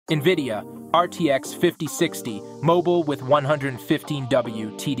NVIDIA RTX 5060 Mobile with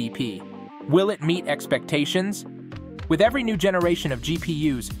 115W TDP. Will it meet expectations? With every new generation of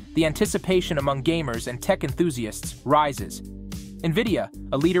GPUs, the anticipation among gamers and tech enthusiasts rises. NVIDIA,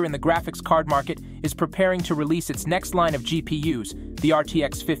 a leader in the graphics card market, is preparing to release its next line of GPUs, the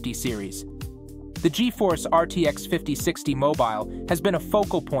RTX 50 series. The GeForce RTX 5060 Mobile has been a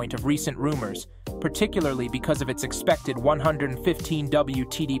focal point of recent rumors, particularly because of its expected 115W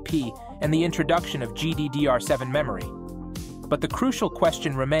TDP and the introduction of GDDR7 Memory. But the crucial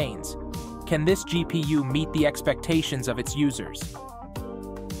question remains: can this GPU meet the expectations of its users?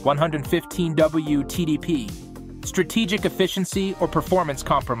 115W TDP, strategic efficiency or performance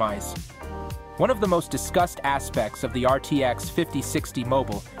compromise? One of the most discussed aspects of the RTX 5060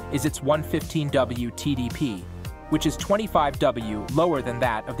 Mobile is its 115W TDP, which is 25W lower than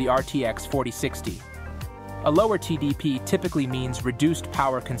that of the RTX 4060. A lower TDP typically means reduced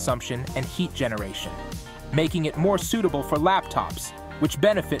power consumption and heat generation, making it more suitable for laptops, which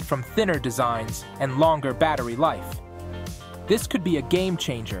benefit from thinner designs and longer battery life. This could be a game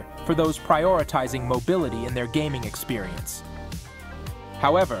changer for those prioritizing mobility in their gaming experience.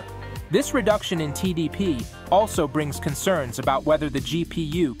 However, this reduction in TDP also brings concerns about whether the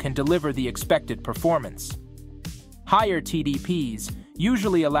GPU can deliver the expected performance. Higher TDPs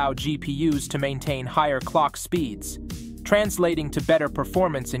usually allow GPUs to maintain higher clock speeds, translating to better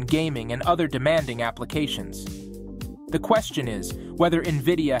performance in gaming and other demanding applications. The question is whether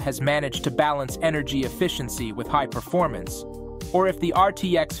NVIDIA has managed to balance energy efficiency with high performance, or if the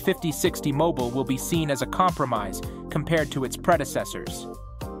RTX 5060 Mobile will be seen as a compromise compared to its predecessors.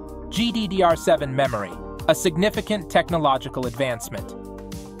 GDDR7 Memory, a significant technological advancement.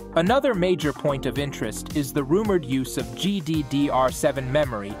 Another major point of interest is the rumored use of GDDR7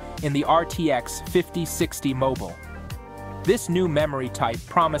 memory in the RTX 5060 Mobile. This new memory type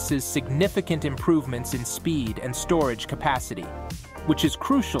promises significant improvements in speed and storage capacity, which is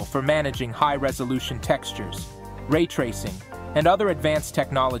crucial for managing high-resolution textures, ray tracing, and other advanced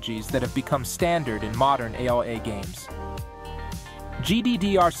technologies that have become standard in modern AAA games.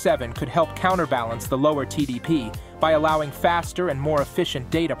 GDDR7 could help counterbalance the lower TDP by allowing faster and more efficient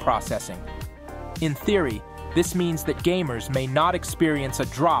data processing. In theory, this means that gamers may not experience a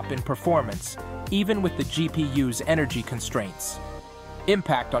drop in performance, even with the GPU's energy constraints.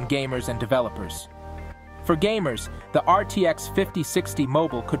 Impact on gamers and developers. For gamers, the RTX 5060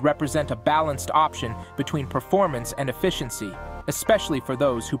 Mobile could represent a balanced option between performance and efficiency, especially for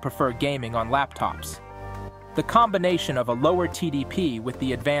those who prefer gaming on laptops. The combination of a lower TDP with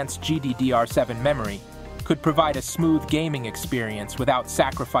the advanced GDDR7 memory could provide a smooth gaming experience without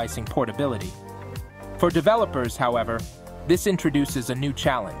sacrificing portability. For developers, however, this introduces a new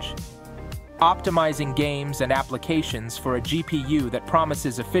challenge: optimizing games and applications for a GPU that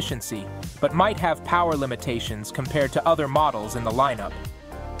promises efficiency but might have power limitations compared to other models in the lineup.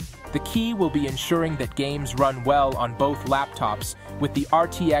 The key will be ensuring that games run well on both laptops with the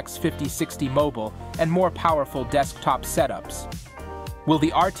RTX 5060 Mobile and more powerful desktop setups. Will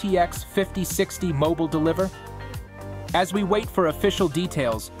the RTX 5060 Mobile deliver? As we wait for official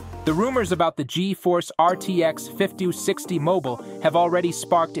details, the rumors about the GeForce RTX 5060 Mobile have already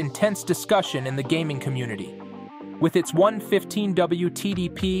sparked intense discussion in the gaming community. With its 115W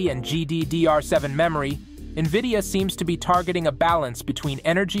TDP and GDDR7 memory, NVIDIA seems to be targeting a balance between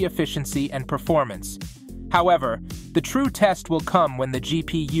energy efficiency and performance. However, the true test will come when the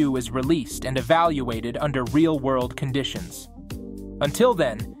GPU is released and evaluated under real-world conditions. Until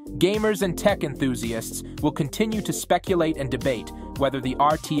then, gamers and tech enthusiasts will continue to speculate and debate whether the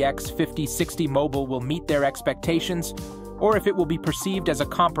RTX 5060 Mobile will meet their expectations, or if it will be perceived as a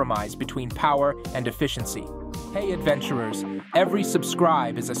compromise between power and efficiency. Hey adventurers, every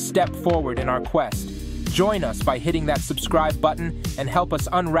subscribe is a step forward in our quest. Join us by hitting that subscribe button and help us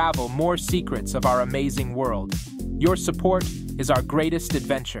unravel more secrets of our amazing world. Your support is our greatest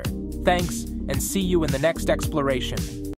adventure. Thanks, and see you in the next exploration.